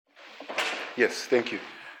Yes, thank you.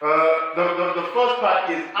 The first part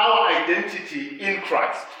is our identity in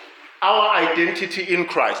Christ. Our identity in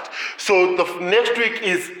Christ. So the next week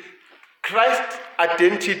is Christ's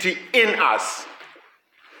identity in us.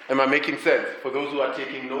 Am I making sense? For those who are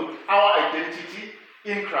taking notes, our identity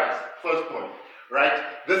in Christ. First point, right?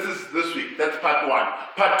 This is this week. That's part one.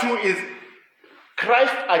 Part two is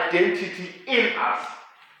Christ's identity in us.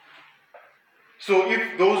 So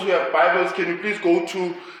if those who have Bibles, can you please go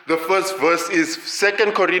to the first verse is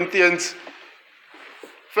 2 Corinthians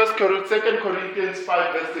 5 verse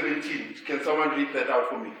 17. Can someone read that out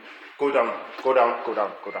for me? Go down.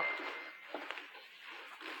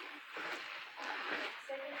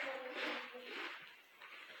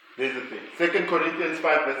 There's the thing. 2 Corinthians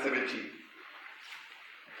 5 verse 17.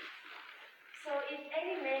 So if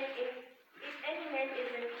any man is in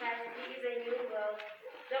Christ, he is a new world.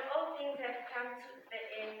 The old things have come to the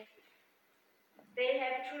end. They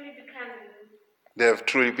have truly become new. They have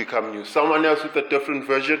truly become new. Someone else with a different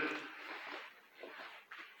version?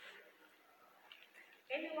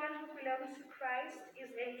 Anyone who belongs to Christ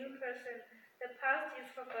is a new person. The past is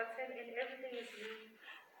forgotten and everything is new.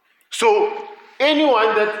 So,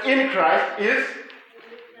 anyone that's in Christ is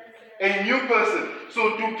a new person.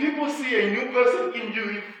 So, do people see a new person in you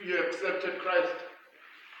if you accepted Christ?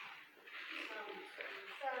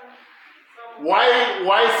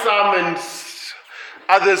 Why some and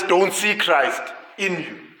others don't see Christ in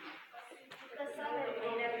you?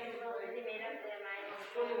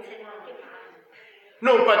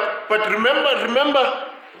 No, but remember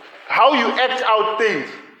how you act out things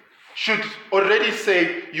should already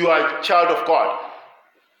say you are a child of God.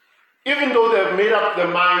 Even though they've made up their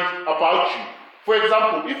mind about you. For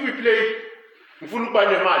example, if we play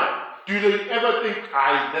Mfulupane Mali, do they ever think,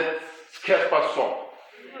 that's Casper's song?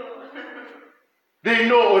 They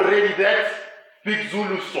know already that's Big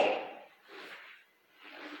Zulu's song.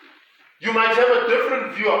 You might have a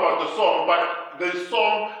different view about the song, but the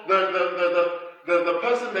song, the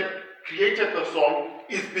person that created the song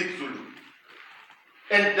is Big Zulu.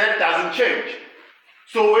 And that doesn't change.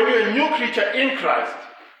 So when you're a new creature in Christ,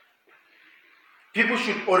 people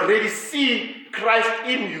should already see Christ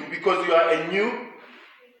in you because you are a new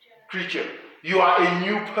creature. You are a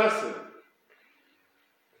new person.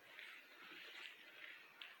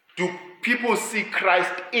 Do people see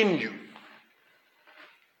Christ in you?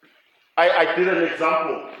 I did an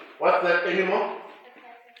example. What's that animal?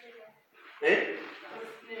 Eh?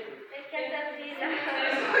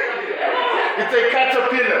 It's a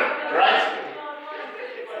caterpillar, right?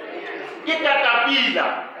 It's a caterpillar,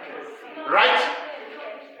 right?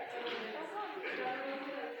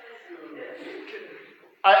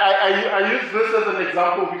 I use this as an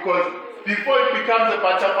example because before it becomes a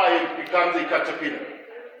butterfly, it becomes a caterpillar.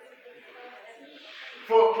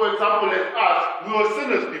 For example, like us, we were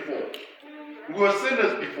sinners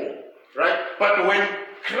before. Right? But when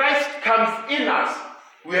Christ comes in us,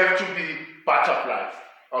 we have to be butterflies.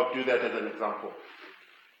 I'll do that as an example.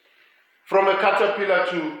 From a caterpillar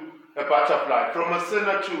to a butterfly. From a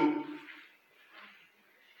sinner to...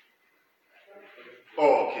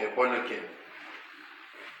 born again.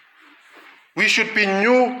 We should be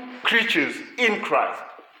new creatures in Christ.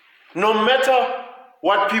 No matter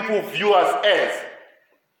what people view us as,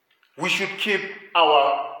 we should keep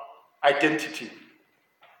our identity.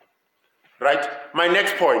 Right? My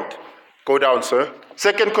next point. Go down, sir.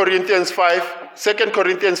 2 Corinthians 5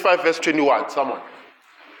 verse 21. Someone.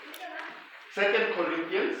 2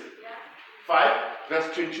 Corinthians 5 verse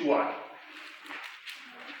 21.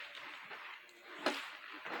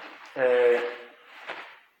 For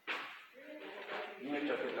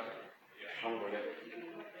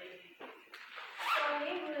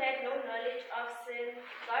him who had no knowledge of sin,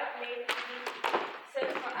 God made him sin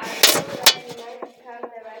for us, so that we might become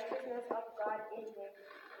the righteousness of God in him.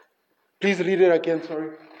 Please read it again,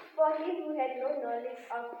 sorry. For him who had no knowledge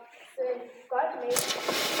of sin, God made him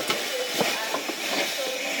sin for us, so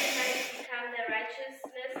we might become the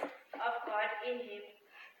righteousness of God in him.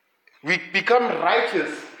 We become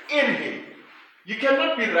righteous in him. You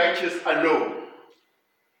cannot be righteous alone.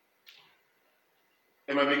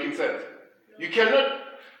 Am I making sense? You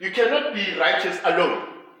cannot be righteous alone.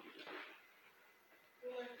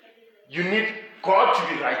 You need God to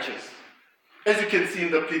be righteous. As you can see in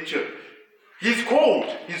the picture, he's cold.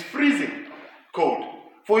 He's freezing cold.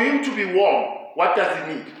 For him to be warm, what does he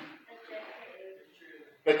need?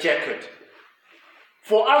 A jacket.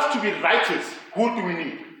 For us to be righteous, who do we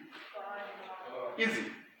need? Easy.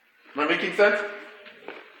 Am I making sense?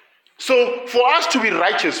 So, for us to be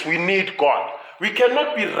righteous, we need God. We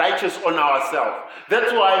cannot be righteous on ourselves.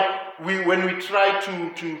 That's why when we try to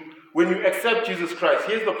accept Jesus Christ,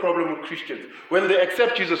 here's the problem with Christians. When they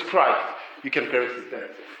accept Jesus Christ, you can perish with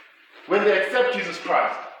that. When they accept Jesus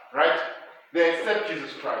Christ, right? They accept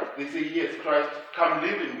Jesus Christ. They say, yes, Christ, come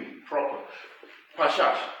live in me, proper.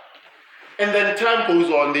 Pashash. And then time goes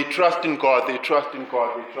on, they trust in God, they trust in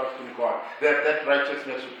God, they trust in God. They have that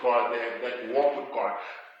righteousness with God, they have that walk with God.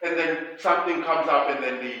 And then something comes up and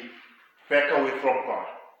then they back away from God.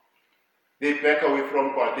 They back away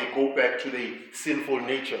from God. They go back to their sinful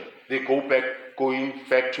nature. They going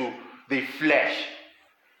back to the flesh.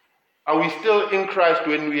 Are we still in Christ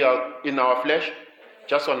when we are in our flesh?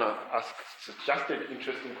 Just want to ask, it's just an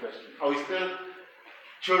interesting question. Are we still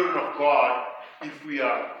children of God if we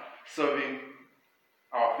are serving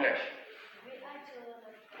our flesh? We are children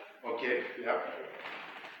of God. Okay, yeah.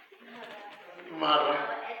 Our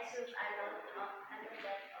actions are not under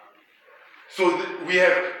that. So we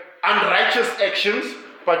have unrighteous actions,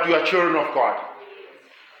 but you are children of God.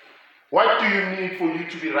 What do you need for you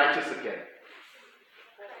to be righteous again?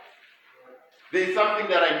 There is something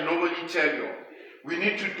that I normally tell you. We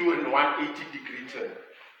need to do a 180-degree turn.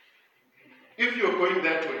 If you're going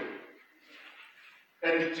that way,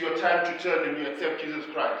 and it's your time to turn and you accept Jesus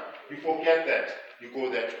Christ, you forget that, you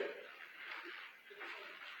go that way.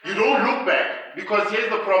 You don't look back, because here's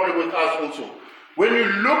the problem with us also. When you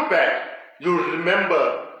look back, you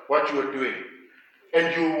remember what you were doing,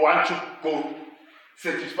 and you want to go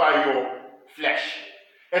satisfy your flesh.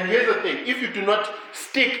 And here's the thing, if you do not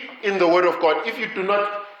stick in the Word of God, if you do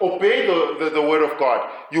not obey the Word of God,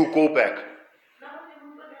 you go back.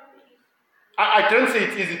 I don't say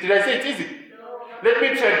it's easy. Did I say it's easy? No. Let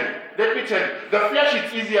me tell you. The flesh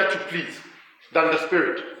is easier to please than the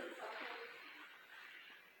Spirit.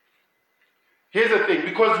 Here's the thing,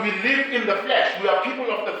 because we live in the flesh, we are people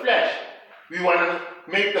of the flesh, we want to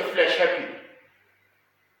make the flesh happy.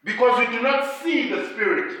 Because we do not see the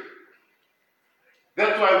Spirit.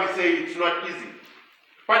 That's why we say it's not easy.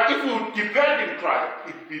 But if we would depend in Christ,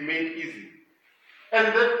 it would be made easy. And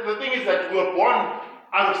the thing is that we are born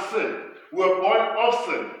out of sin. We are born of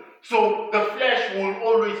sin. So the flesh will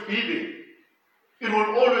always be there. It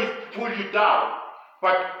will always pull you down.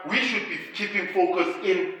 But we should be keeping focus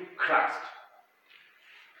in Christ.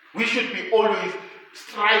 We should be always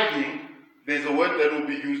striving. There's a word that will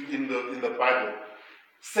be used in the Bible.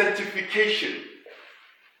 Sanctification.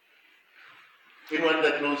 Anyone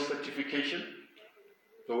that knows sanctification?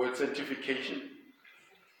 The word sanctification.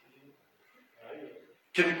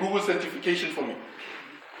 Can you Google sanctification for me?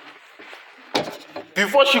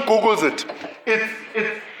 Before she Googles it,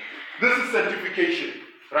 this is sanctification,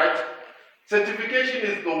 right? Sanctification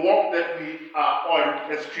is the walk that we are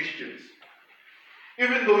on as Christians.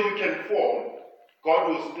 Even though you can fall, God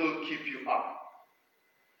will still keep you up.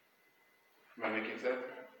 Am I making sense?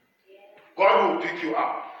 God will pick you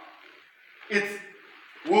up.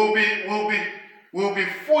 We'll be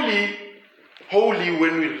fully holy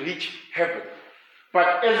when we reach heaven.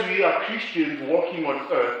 But as we are Christians walking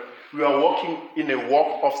on earth, we are walking in a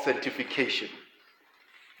walk of sanctification.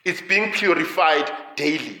 It's being purified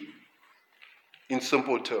daily, in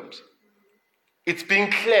simple terms. It's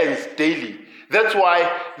being cleansed daily. That's why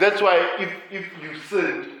if you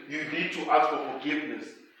sinned, you need to ask for forgiveness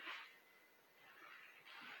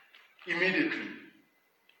immediately.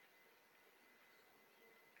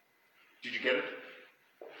 Did you get it?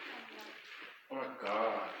 Oh my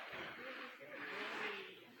God.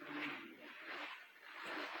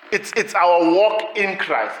 It's our walk in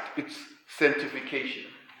Christ. It's sanctification.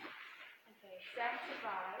 Okay,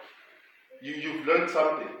 sanctified. You've learned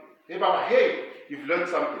something. Hey, Baba, hey, you've learned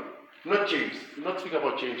something. Not James. We're not speaking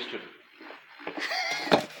about James today.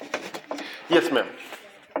 Yes, ma'am.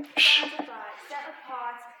 Sanctified,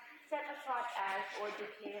 set apart as or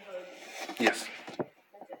declared holy. Yes.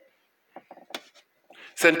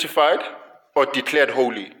 Sanctified or declared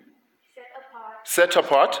holy. Set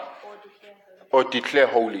apart or declare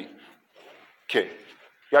holy. Okay.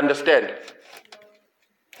 You understand?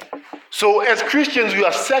 So as Christians, we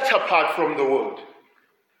are set apart from the world.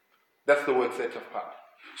 That's the word, set apart.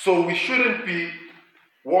 So we shouldn't be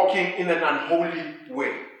walking in an unholy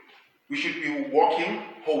way. We should be walking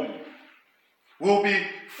holy. We'll be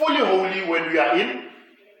fully holy when we are in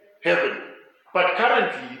heaven. But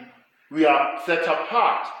currently, we are set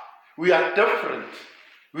apart. We are different.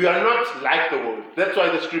 We are not like the world. That's why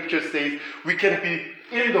the scripture says we can be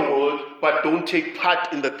in the world, but don't take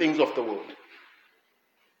part in the things of the world.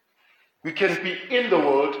 We can be in the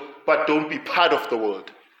world, but don't be part of the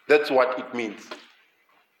world. That's what it means.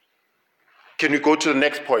 Can we go to the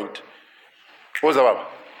next point? What's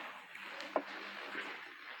up?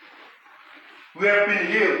 We have been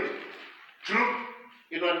healed. True?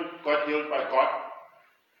 Anyone got healed by God?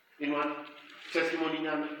 Anyone? Testimony?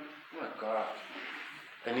 Oh my God.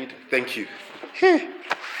 Thank you.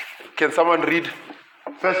 Can someone read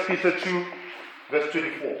 1 Peter 2, verse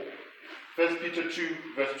 24? 1 Peter 2,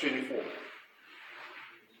 verse 24.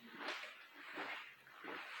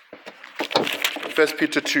 1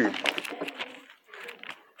 Peter 2,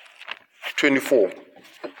 24.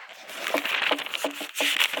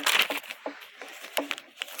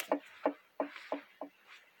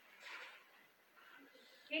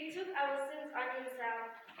 He took our sins on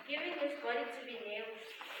himself, giving his body to be nailed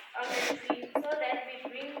on the tree, so that we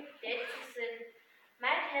bring death to sin,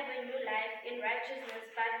 might have a new life in righteousness,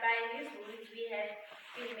 but by his wounds we have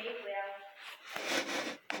been made well.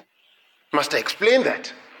 Must I explain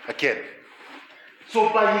that again? So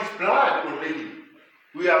by his blood already,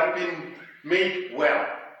 we have been made well.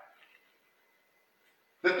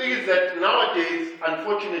 The thing is that nowadays,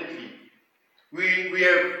 unfortunately, we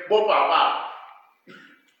have Bopapa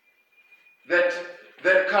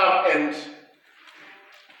that come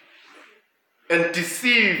and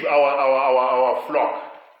deceive our flock.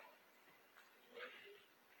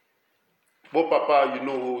 Bopapa, you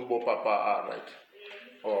know who Bopapa are, right?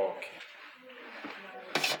 Oh, okay.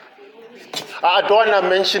 I don't want to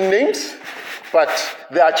mention names, but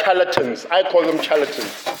they are charlatans. I call them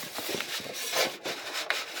charlatans.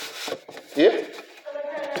 Yeah?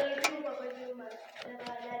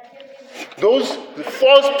 Those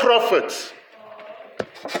false prophets.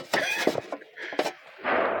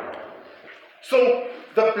 So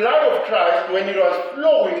the blood of Christ, when it was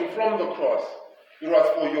flowing from the cross, it was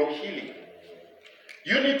for your healing.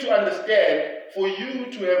 You need to understand, for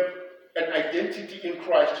you to have an identity in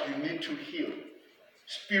Christ, you need to heal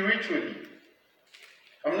spiritually.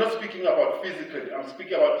 I'm not speaking about physically, I'm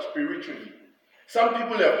speaking about spiritually. Some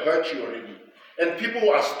people have hurt you already, and people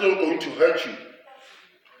are still going to hurt you.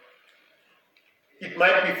 It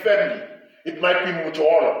might be family, it might be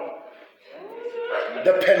Motorola.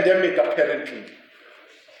 The pandemic, apparently.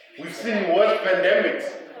 We've seen worse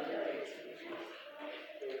pandemics.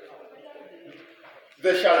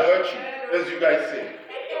 They shall hurt you, as you guys say.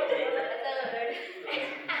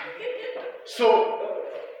 So,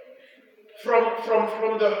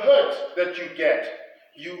 from the hurt that you get,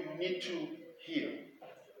 you need to heal.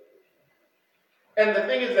 And the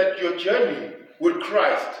thing is that your journey with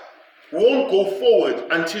Christ won't go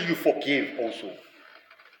forward until you forgive also.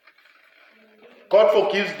 God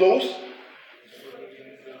forgives those.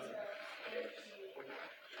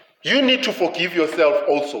 You need to forgive yourself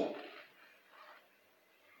also.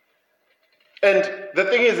 And the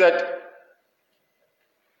thing is that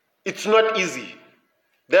it's not easy.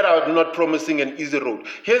 That I'm not promising an easy road.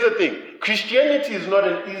 Here's the thing. Christianity is not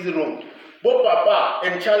an easy road. Both Papa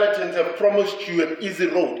and charlatans have promised you an easy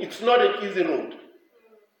road. It's not an easy road.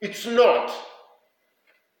 It's not.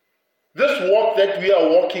 This walk that we are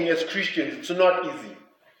walking as Christians, it's not easy.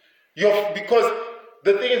 Because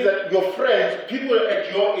the thing is that your friends, people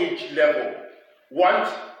at your age level, want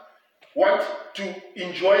to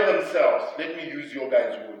enjoy themselves. Let me use your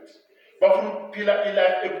guys' words. But from Pillar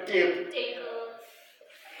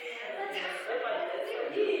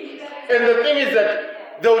and the thing is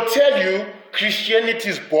that they'll tell you Christianity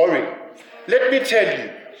is boring. Let me tell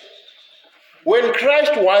you, when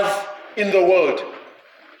Christ was in the world,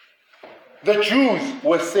 the Jews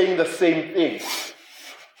were saying the same thing.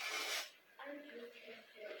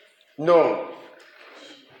 No.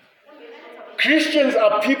 Christians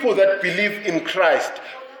are people that believe in Christ.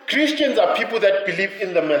 Christians are people that believe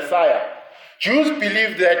in the Messiah. Jews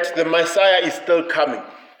believe that the Messiah is still coming.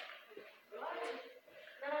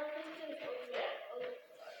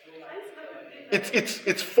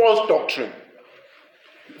 It's false doctrine.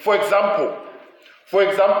 For example,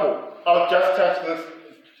 I'll just touch this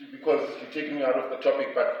because you're taking me out of the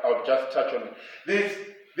topic, but I'll just touch on it.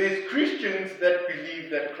 There's Christians that believe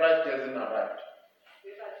that Christ hasn't arrived.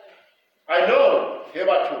 I know,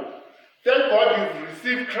 Hebatu. Thank God you've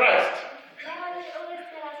received Christ.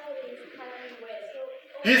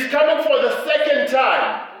 He's coming for the second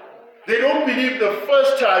time. They don't believe the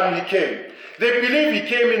first time he came. They believe he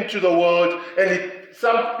came into the world, and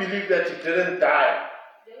some believe that he didn't die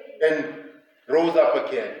and rose up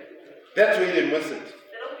again. That's why they miss it.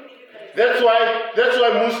 That's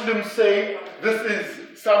why Muslims say this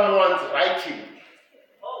is someone's writing.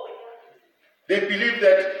 They believe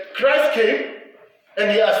that Christ came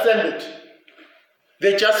and he ascended.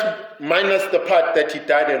 They just minus the part that he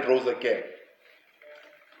died and rose again.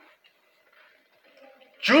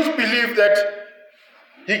 Jews believe that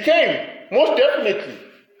he came, most definitely.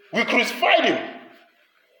 We crucified him,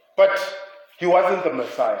 but he wasn't the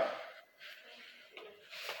Messiah.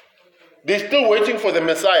 They're still waiting for the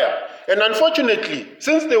Messiah. And unfortunately,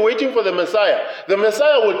 since they're waiting for the Messiah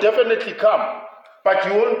will definitely come. But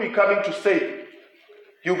he won't be coming to save.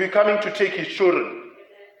 He'll be coming to take his children.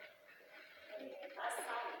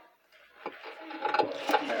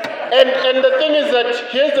 And the thing is that,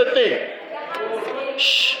 here's the thing.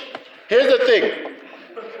 Here's the thing.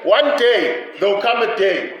 One day, there'll come a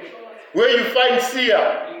day where you find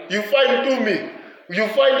Sia, you find Tumi, you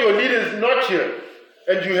find your leaders not here,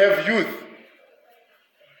 and you have youth.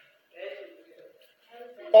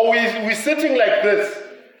 Or we're sitting like this,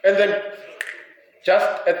 and then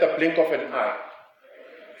just at the blink of an eye,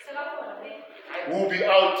 we'll be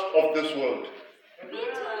out of this world.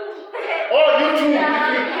 Oh, you too.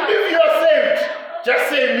 If you are saved, just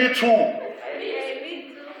say me too.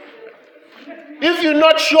 If you're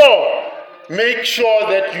not sure, make sure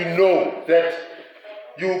that you know that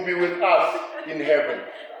you'll be with us in heaven.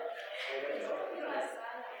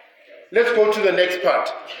 Let's go to the next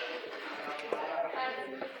part.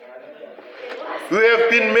 We have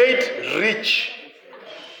been made rich.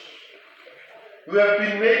 We have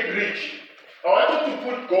been made rich. I wanted to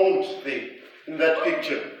put gold there in that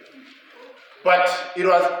picture, but it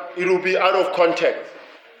will be out of context.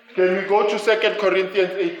 Can we go to 2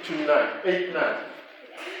 Corinthians 8:9?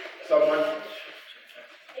 Someone?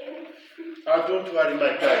 Don't worry,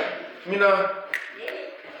 my guy. Mina,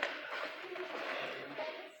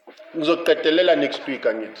 ngizoqedelela next week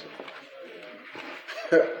angithi.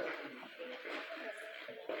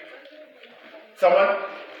 Someone?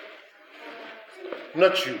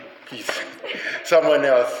 Not you, please. Someone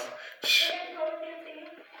else.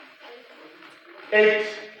 8,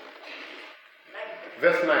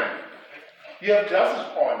 verse 9. You have glasses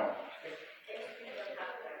on.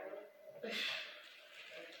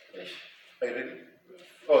 Are you ready?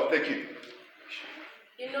 Oh, thank you.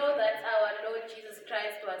 You know that our Lord Jesus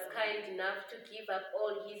Christ was kind enough to give up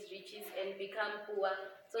all his riches and become poor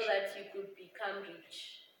so that you could become rich.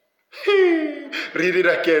 Read it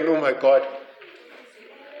again, oh my God.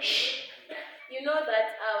 You know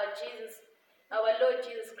that our Lord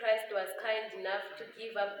Jesus Christ was kind enough to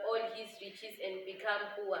give up all his riches and become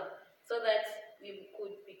poor so that we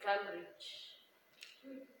could become rich.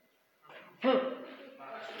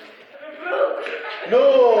 No,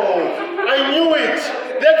 I knew it.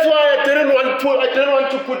 That's why I didn't want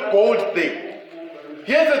to put gold there.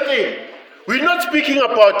 Here's the thing. We're not speaking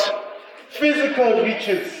about physical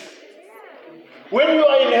riches. When you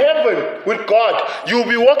are in heaven with God, you'll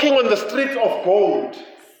be walking on the streets of gold.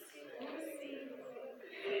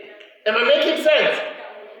 Am I making sense?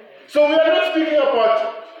 So we are not speaking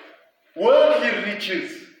about worldly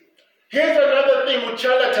riches. Here's another thing with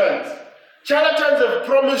charlatans. Charlatans have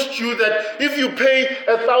promised you that if you pay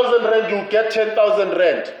 1,000 rand, you'll get 10,000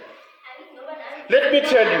 rand. Let me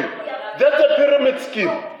tell you, that's a pyramid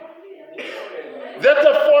scheme. That's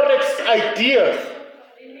a forex idea.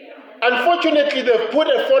 Unfortunately, they've put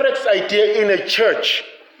a forex idea in a church.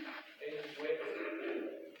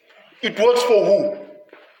 It works for who?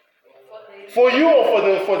 For you or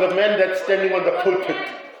for the man that's standing on the pulpit?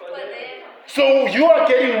 So you are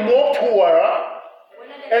getting more poorer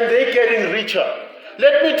and they're getting richer.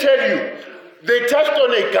 Let me tell you, they touched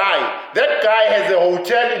on a guy. That guy has a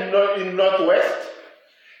hotel in Northwest.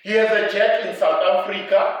 He has a jet in South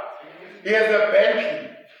Africa. He has a Bentley.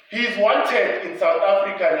 He's wanted in South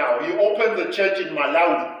Africa now. He opened the church in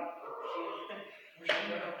Malawi.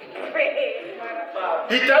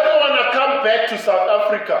 He doesn't want to come back to South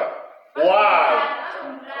Africa. Why?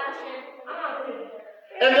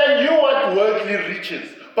 And then you want worldly riches.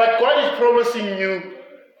 But God is promising you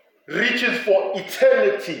riches for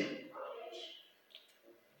eternity.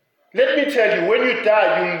 Let me tell you, when you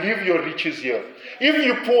die, you leave your riches here. If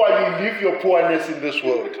you're poor, you leave your poorness in this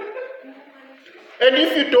world. And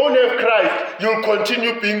if you don't have Christ, you'll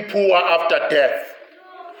continue being poor after death.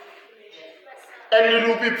 And you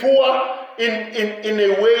will be poor in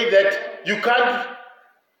a way that you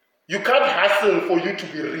can't hustle for you to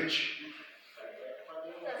be rich.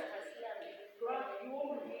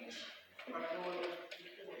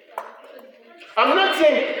 I'm not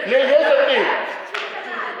saying, here's the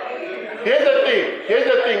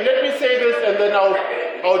thing. Let me say this and then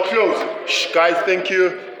I'll close. Shh, guys, thank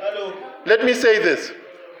you. Let me say this.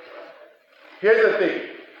 Here's the thing.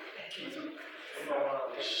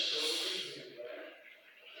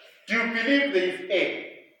 Do you believe there is air?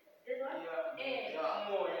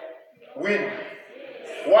 Wind.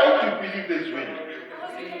 Why do you believe there is wind?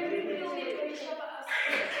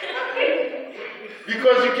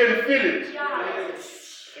 Because you can feel it.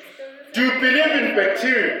 Do you believe in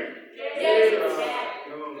bacteria?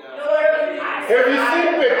 Have you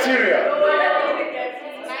seen bacteria?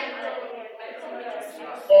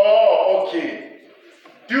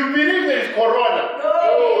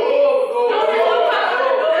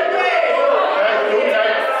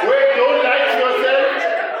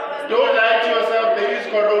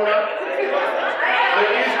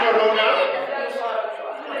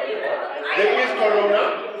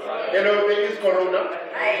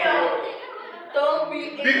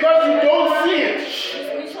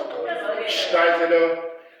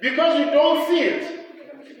 Because you don't see it.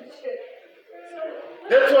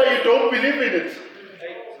 That's why you don't believe in it.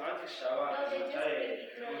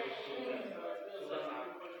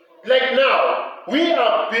 Like now, we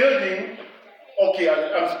are building, okay,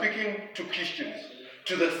 I'm speaking to Christians,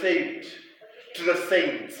 to the saved, to the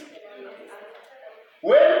saints.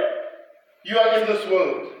 When you are in this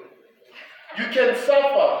world, you can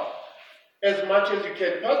suffer as much as you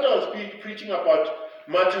can. Pastor was preaching about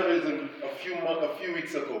martyrism a few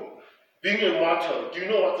weeks ago. Being a martyr. Do you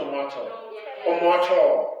know what's a martyr? A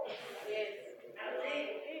martyr.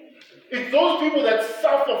 It's those people that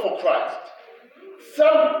suffer for Christ.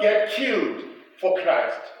 Some get killed for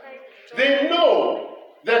Christ. They know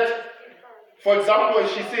that, for example,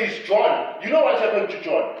 she says John. You know what happened to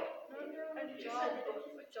John?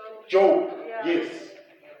 Job. Yes.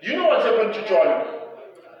 You know what happened to John?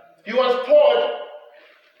 He was poured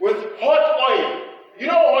with hot oil. You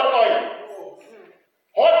know hot oil?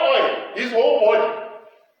 Hot oil, his whole body.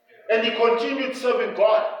 And he continued serving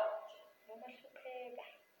God.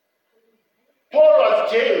 Paul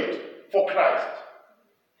was jailed for Christ.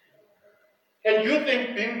 And you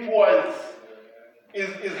think being poor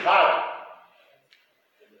is hard.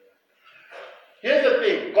 Here's the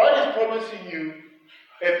thing. God is promising you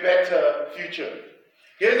a better future.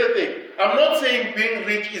 Here's the thing. I'm not saying being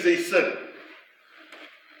rich is a sin.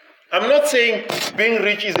 I'm not saying being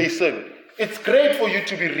rich is a sin. It's great for you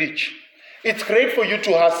to be rich. It's great for you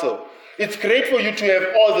to hustle. It's great for you to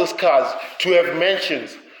have all those cars, to have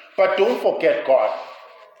mansions. But don't forget God.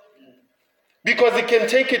 Because He can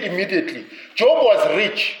take it immediately. Job was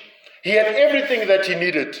rich. He had everything that he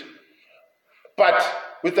needed. But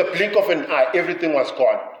with the blink of an eye, everything was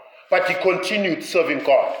gone. But he continued serving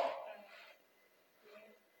God.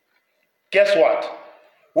 Guess what?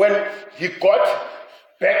 When he got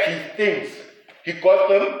back his things, he got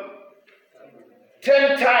them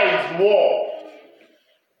 10 times more.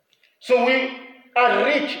 So we are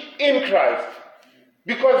rich in Christ.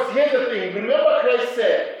 Because here's the thing. Remember Christ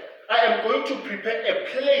said, I am going to prepare a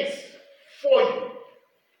place for you.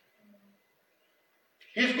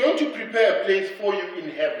 He's going to prepare a place for you in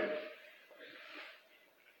heaven.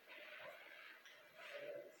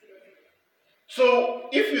 So,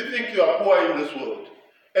 if you think you are poor in this world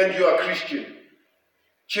and you are Christian,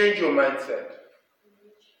 change your mindset.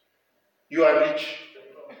 You are rich.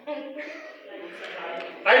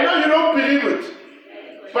 I know you don't believe it,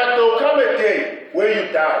 but there will come a day where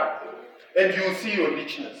you die and you will see your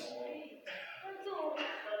richness.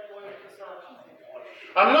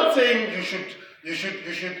 I'm not saying you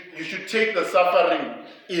should take the suffering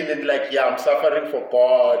in and like, yeah, I'm suffering for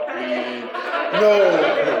God.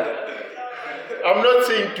 No. I'm not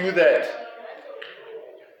saying do that.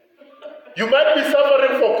 You might be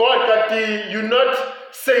suffering for God, but you're not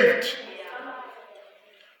saved.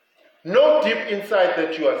 Know deep inside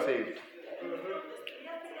that you are saved.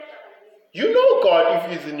 You know God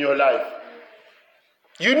if He's in your life.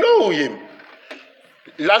 You know Him.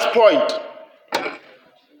 Last point.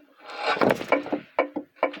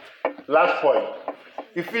 Last point.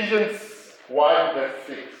 Ephesians 1 verse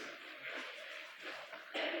 6.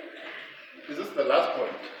 Is this the last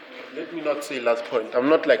point? Let me not say last point. I'm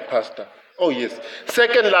not like pastor. Oh yes.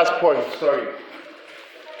 Second last point. Sorry.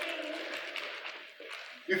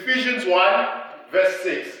 Ephesians 1 verse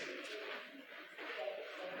 6.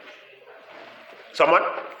 Someone?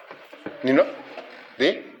 Nino?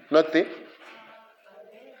 They? Not they?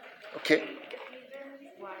 Okay.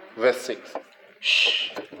 Verse 6.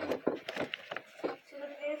 Shh. To the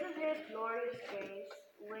praise of His glorious grace,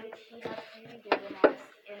 which He has freely given us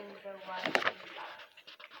in the one He loves.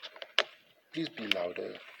 Please be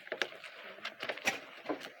louder.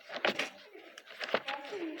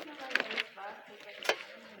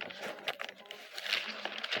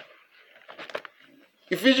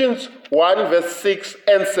 Ephesians 1 verse 6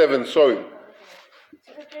 and 7. Sorry. To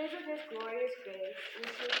the praise of His glorious grace,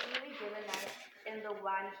 which He has freely given us in the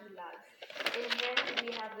one He loves. In Him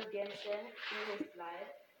we have redemption through His blood,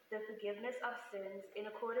 the forgiveness of sins in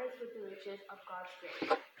accordance with the riches of God's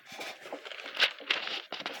grace.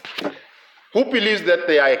 Who believes that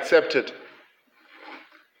they are accepted?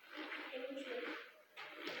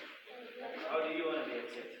 How do you want to be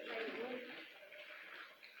accepted?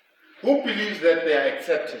 Who believes that they are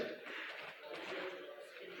accepted?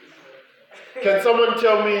 Can someone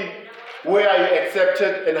tell me where are you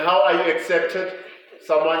accepted and how are you accepted?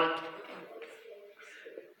 Someone?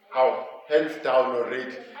 How? Hands down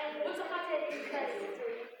already.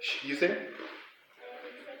 You think?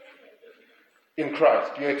 In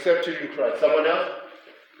Christ. You're accepted in Christ. Someone else?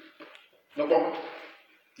 No comment?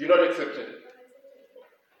 You're not accepted.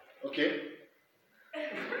 Okay?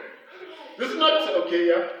 This is not okay,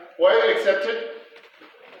 yeah? Why are you accepted?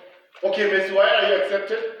 Okay, Messi, why are you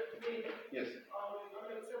accepted? Yes. I'm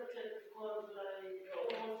accepted because I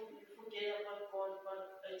almost forget about God,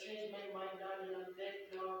 but I changed my mind now and I'm dead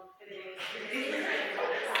now.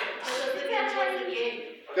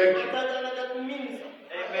 Thank you. That means.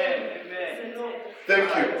 Amen. Thank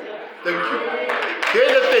you. Thank you.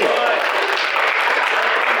 Here's the thing.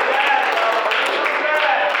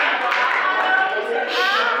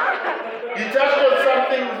 He touched on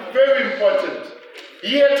something very important.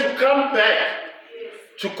 He had to come back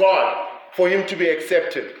to God for him to be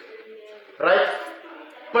accepted. Right?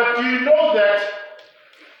 But do you know that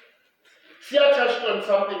Sia touched on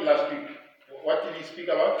something last week? What did he speak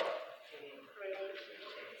about?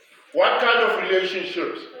 What kind of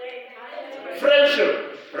relationships?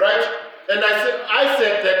 Friendship, right? And I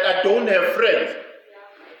said that I don't have friends.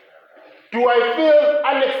 Do I feel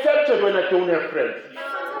unaccepted when I don't have friends?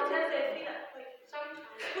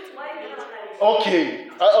 Okay,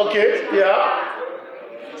 okay, yeah.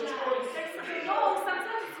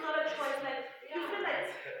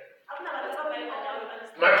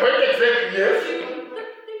 My point exactly, yes.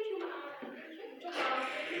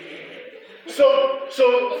 So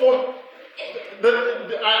for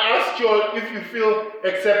I asked you all if you feel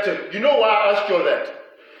accepted. You know why I asked you all that?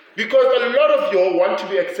 Because a lot of you all want to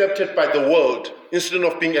be accepted by the world instead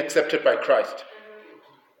of being accepted by Christ.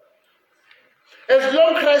 As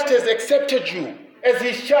long as Christ has accepted you as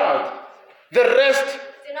his child, the rest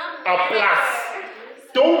are plus.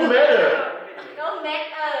 Don't matter. Don't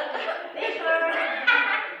make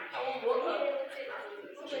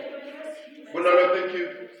Bunalo, thank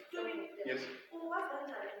you. Yes.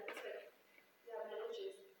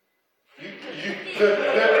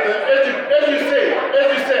 As you say,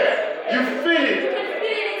 you feel it.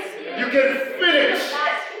 You can feel it.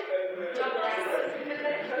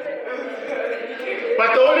 But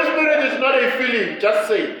the Holy Spirit is not a feeling, just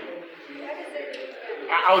say.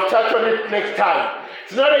 I'll touch on it next time.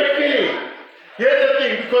 It's not a feeling. Here's the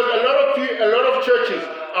thing, because a lot of churches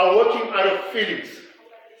are working out of feelings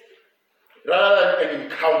rather than an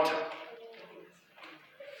encounter.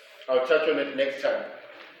 I'll touch on it next time.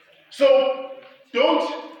 So, don't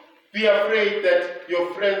be afraid that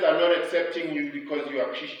your friends are not accepting you because you are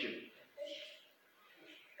Christian.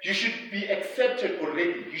 You should be accepted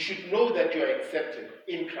already. You should know that you are accepted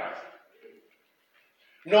in Christ.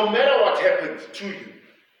 No matter what happens to you,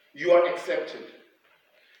 you are accepted.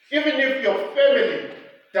 Even if your family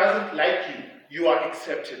doesn't like you, you are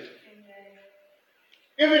accepted.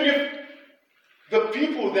 Even if the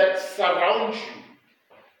people that surround you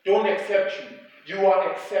don't accept you, you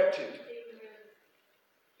are accepted.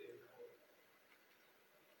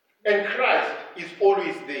 And Christ is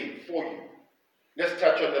always there for you. Let's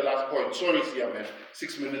touch on the last point. Sorry, Siaman,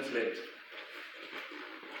 6 minutes late.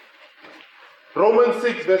 Romans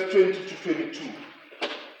 6, verse 20 to 22.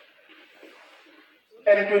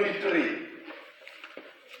 And 23.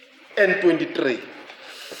 And 23.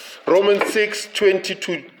 Romans 6, 20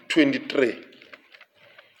 to 23.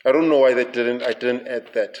 I don't know why I didn't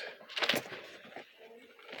add that.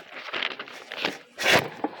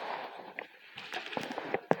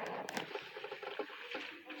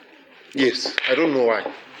 Yes, I don't know why.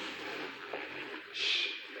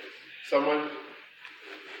 Someone?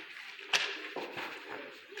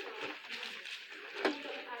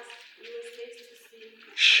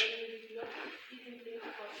 Shh.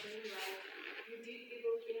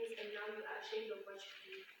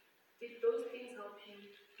 Did those things help you?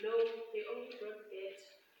 No, they only brought death.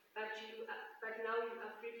 But now you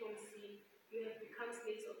are free from sin. You have become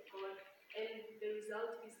slaves of God, and the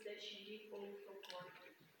result is that you live only for God.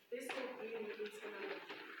 This will bring you eternal life.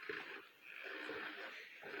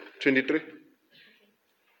 23.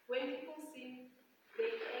 When people sin,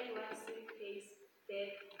 they earn what sin pays,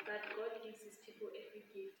 death, but God gives his people every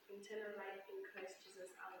gift, eternal life in Christ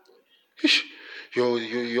Jesus our Lord.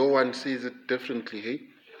 Your one says it differently, hey?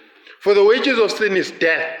 For the wages of sin is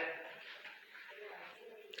death.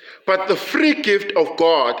 But the free gift of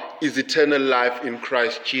God is eternal life in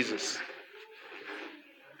Christ Jesus.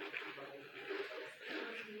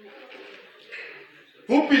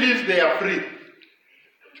 Who believes they are free?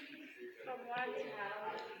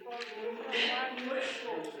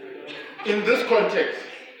 In this context.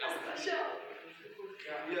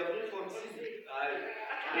 We are free from sin.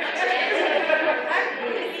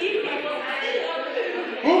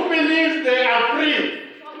 Who believes they are free?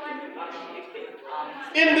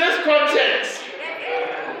 In this context.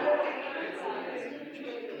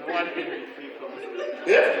 No one can be free from sin.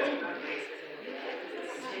 Yeah?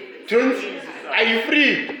 Twins, are you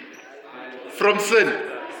free from sin?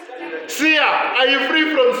 Sia, are you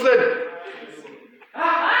free from sin?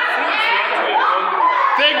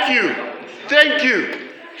 Thank you. Thank you.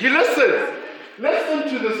 He listens. Listen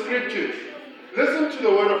to the scriptures. Listen to the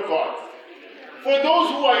word of God. For those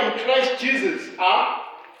who are in Christ Jesus are?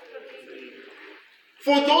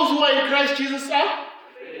 For those who are in Christ Jesus are?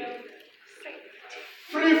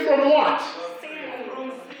 Free from what?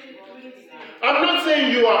 I'm not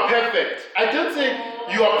saying you are perfect. I didn't say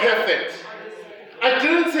you are perfect. I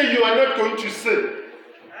didn't say you are not going to sin.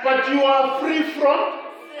 But you are free from?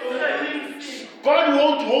 God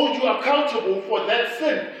won't hold you accountable for that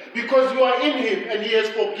sin because you are in Him and He has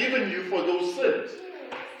forgiven you for those sins.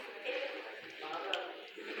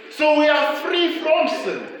 So we are free from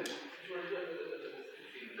sin.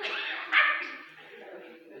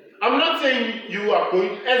 I'm not saying you are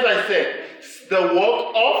going, as I said, the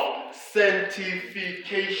work of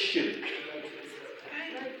sanctification.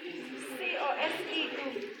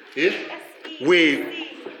 Eh? We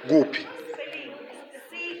gopi.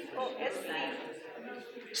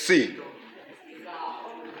 C.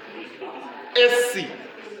 SC.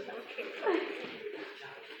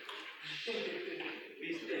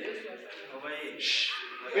 Shh.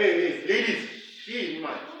 Hey, ladies, she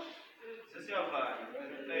man.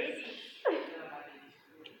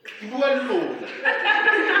 Well, no.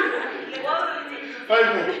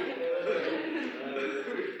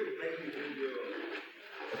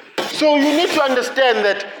 So you need to understand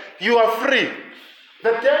that you are free.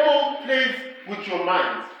 The devil plays with your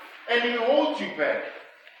mind and he holds you back.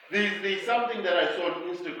 There's something that I saw on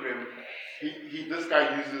Instagram. This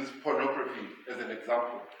guy uses pornography as an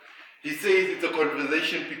example. He says it's a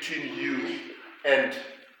conversation between you and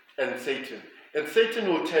Satan. And Satan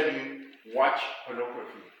will tell you, watch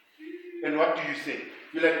pornography. And what do you say?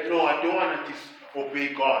 You're like, no, I don't want to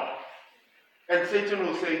disobey God. And Satan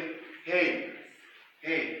will say, hey,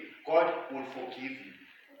 God will forgive you.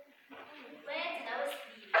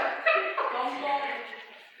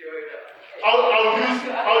 I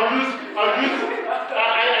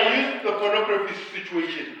use the pornography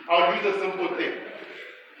situation. I'll use a simple thing.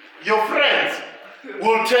 Your friends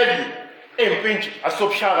will tell you, hey, Pinch, I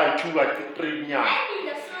stop sharing two at 3 years.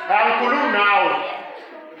 I'm now.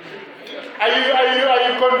 Are you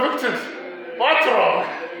convicted? What's wrong?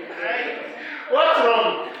 What's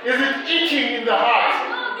wrong? Is it itching in the heart?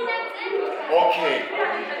 Okay.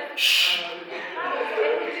 Shh.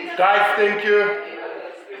 Guys, thank you.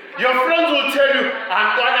 Your friends will tell you,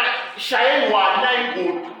 I'm gonna shine one nine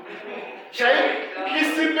good. Shine,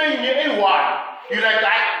 listen me one. You like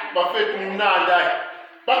that? Buffet me now die.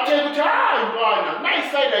 But tell you, I'm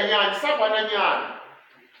nice side and yan, savannah yan.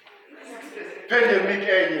 Pandemic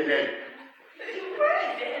any day.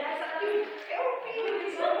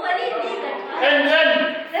 And then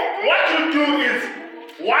what you do is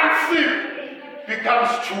one sip becomes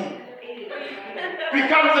two,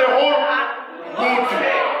 becomes a whole good,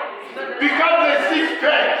 becomes a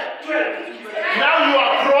 6-pack. Now you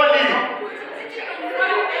are crawling.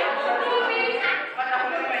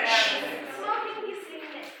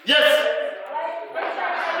 Yes.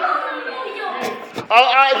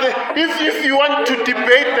 If you want to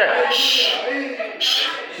debate that,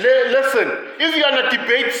 listen. If you want to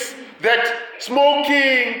debate that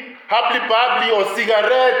smoking, habli-babli, or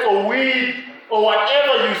cigarettes, or weed, or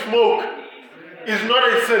whatever you smoke is not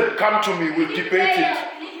a sin, come to me. We'll debate it.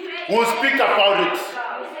 We'll speak about it.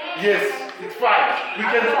 Yes, it's fine. We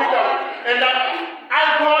can speak up. And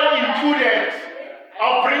alcohol included.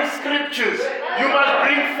 I'll bring scriptures. You must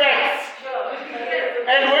bring facts.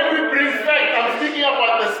 And when we bring facts, I'm speaking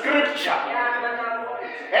about the scripture.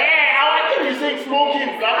 Hey, I think you saying smoking,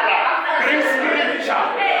 blah, blah. Bring scripture.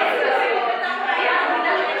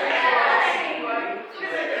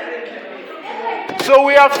 So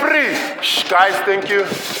we are free. Shh, guys, thank you.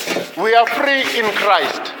 We are free in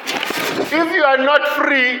Christ. If you are not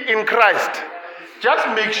free in Christ, just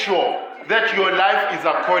make sure that your life is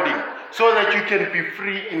according so that you can be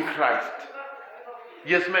free in Christ.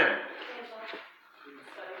 Yes, ma'am.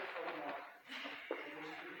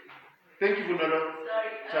 Thank you, Bunalo.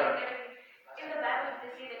 Sorry.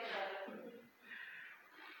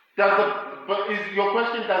 Is your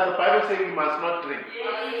question, does the Bible say we must not drink?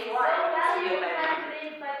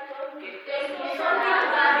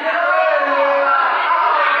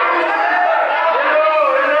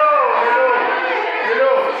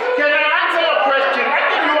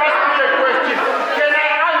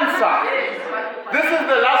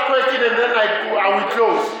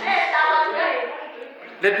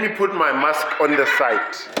 Let me put my mask on the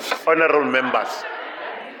side, honorable members.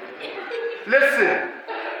 Listen.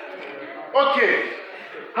 Okay.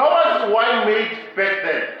 How was wine made back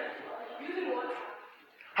then?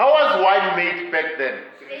 drink back then?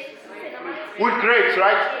 With grapes,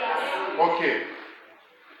 right? Okay.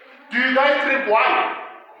 Do you guys drink wine?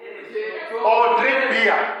 Or drink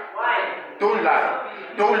beer? Don't lie.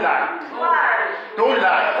 Don't lie. Don't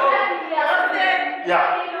lie.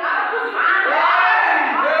 Yeah.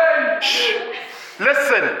 Shh.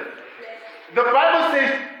 Listen. The Bible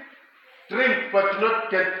says drink but do not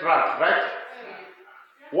get drunk, right?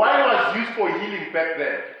 Wine was used for healing back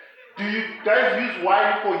then. Do you guys use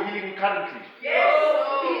wine for healing currently?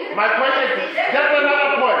 Yes. My point is, that's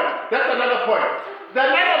another point. That's another point. The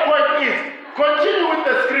another point is, continue with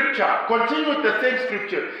the scripture. Continue with the same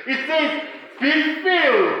scripture. It says, be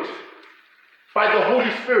filled by the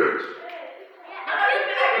Holy Spirit.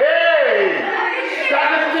 Hey!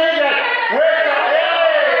 Does it say that? Hey!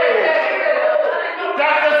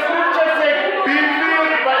 Does the scripture say, be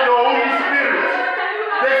filled by the Holy Spirit?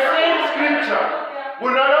 The same scripture.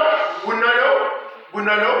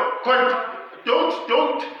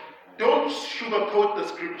 Don't sugarcoat the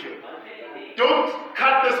scripture. Don't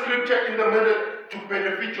cut the scripture in the middle to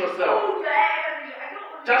benefit yourself.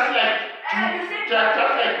 Just like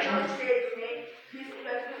Jews.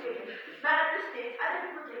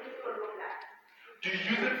 Do you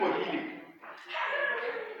use it for healing?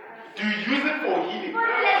 Do you use it for healing?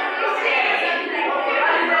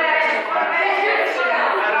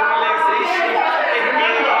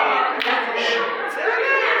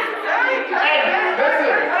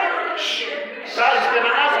 Guys, can I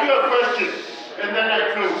ask you a question? And then I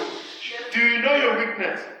close. Do you know your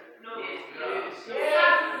weakness?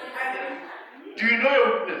 Do you know your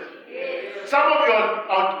weakness? Some of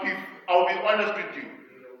you, I'll be honest with you.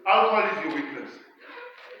 Alcohol is your weakness.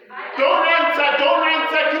 Don't answer,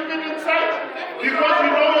 keep it inside. Because you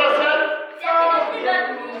know yourself.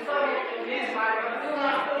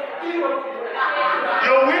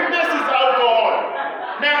 Your weakness is alcohol.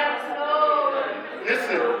 Now,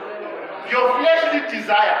 listen. Your fleshly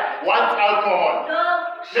desire wants alcohol.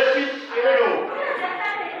 Let me hello.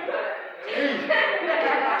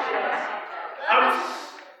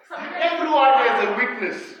 Everyone has a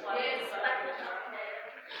weakness.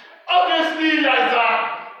 Obviously, Liza.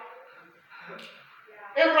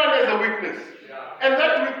 Everyone has a weakness. And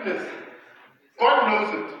that weakness, God knows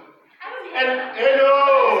it. And hello.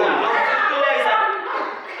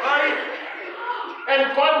 And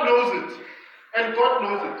God knows it. And God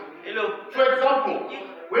knows it. Hello. For example,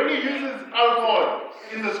 when he uses alcohol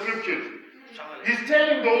in the scriptures, he's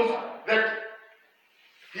telling those that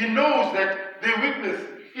he knows that their weakness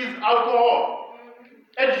is alcohol.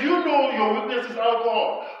 And you know your weakness is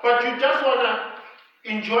alcohol, but you just want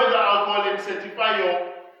to enjoy the alcohol and satisfy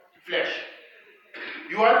your flesh.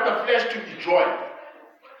 You want the flesh to enjoy.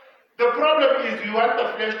 The problem is you want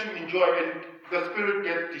the flesh to enjoy and the spirit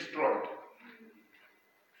gets destroyed.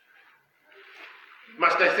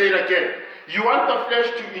 Must I say it again? You want the flesh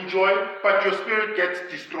to enjoy, but your spirit gets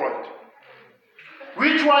destroyed.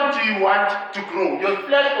 Which one do you want to grow? Your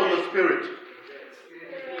flesh or your spirit?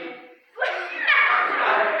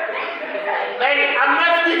 Like, I'm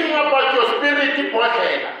not speaking about your spirit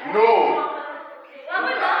body. No.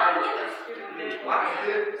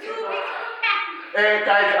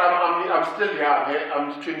 Guys, I'm still young.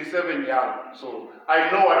 I'm 27 young, so I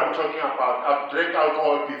know what I'm talking about. I've drank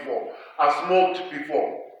alcohol before. I've smoked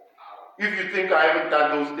before. If you think I haven't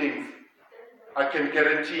done those things, I can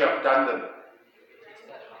guarantee I've done them.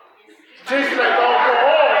 Tastes like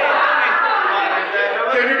alcohol.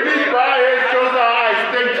 Can you please bow our heads, close our eyes?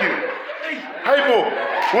 Thank you. Hypo,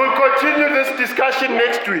 we'll continue this discussion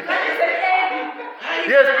next week.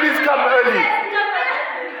 Yes, please come early.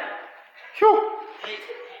 Phew.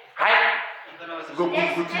 Hi.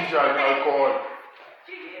 Good teacher and alcohol.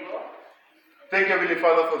 Thank you, Heavenly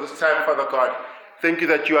Father, for this time, Father God. Thank you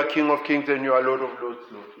that you are King of Kings and you are Lord of Lords,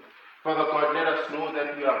 Lord. Father God, let us know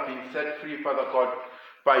that we are being set free, Father God,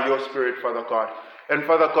 by your Spirit, Father God. And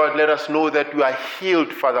Father God, let us know that we are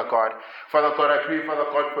healed, Father God. Father God, I pray, Father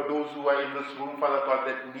God, for those who are in this room, Father God,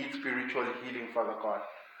 that need spiritual healing, Father God.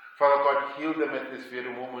 Father God, heal them at this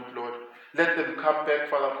very moment, Lord. Let them come back,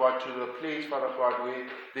 Father God, to the place, Father God, where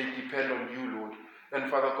they depend on you, Lord. And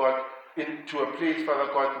Father God, into a place, Father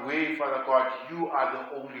God, where, Father God, you are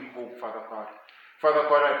the only hope, Father God. Father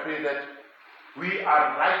God, I pray that we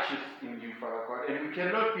are righteous in you, Father God, and we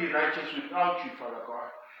cannot be righteous without you, Father God.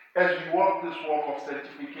 As we walk this walk of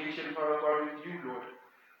sanctification, Father God, with you, Lord,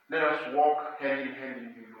 let us walk hand in hand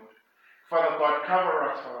in you, Lord. Father God, cover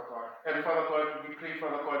us, Father God. And Father God, we pray,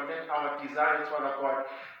 Father God, let our desires, Father God,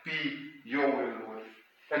 be your will, Lord.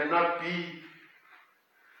 And not be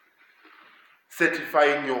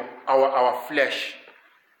satisfying our flesh,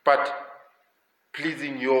 but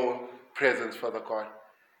pleasing your presence, Father God.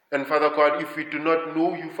 And Father God, if we do not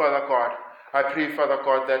know you, Father God, I pray, Father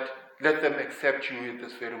God, that let them accept you at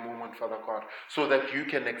this very moment, Father God, so that you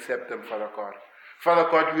can accept them, Father God. Father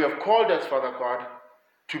God, you have called us, Father God,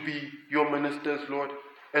 to be your ministers, Lord.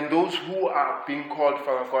 And those who are being called,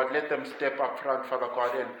 Father God, let them step up front, Father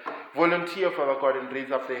God, and volunteer, Father God, and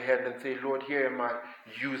raise up their hand and say, Lord, here am I,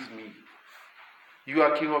 use me. You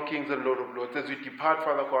are King of Kings and Lord of Lords. As we depart,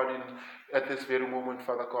 Father God, at this very moment,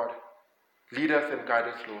 Father God, lead us and guide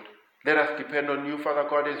us, Lord. Let us depend on you, Father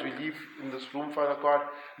God, as we leave in this room, Father God.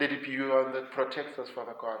 Let it be you that protects us,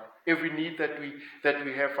 Father God. Every need that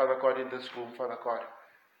we have, Father God, in this room, Father God,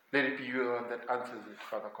 let it be you that answers it,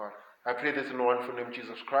 Father God. I pray this in the wonderful name of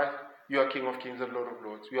Jesus Christ. You are King of Kings and Lord of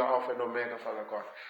Lords. You are Alpha and Omega, Father God.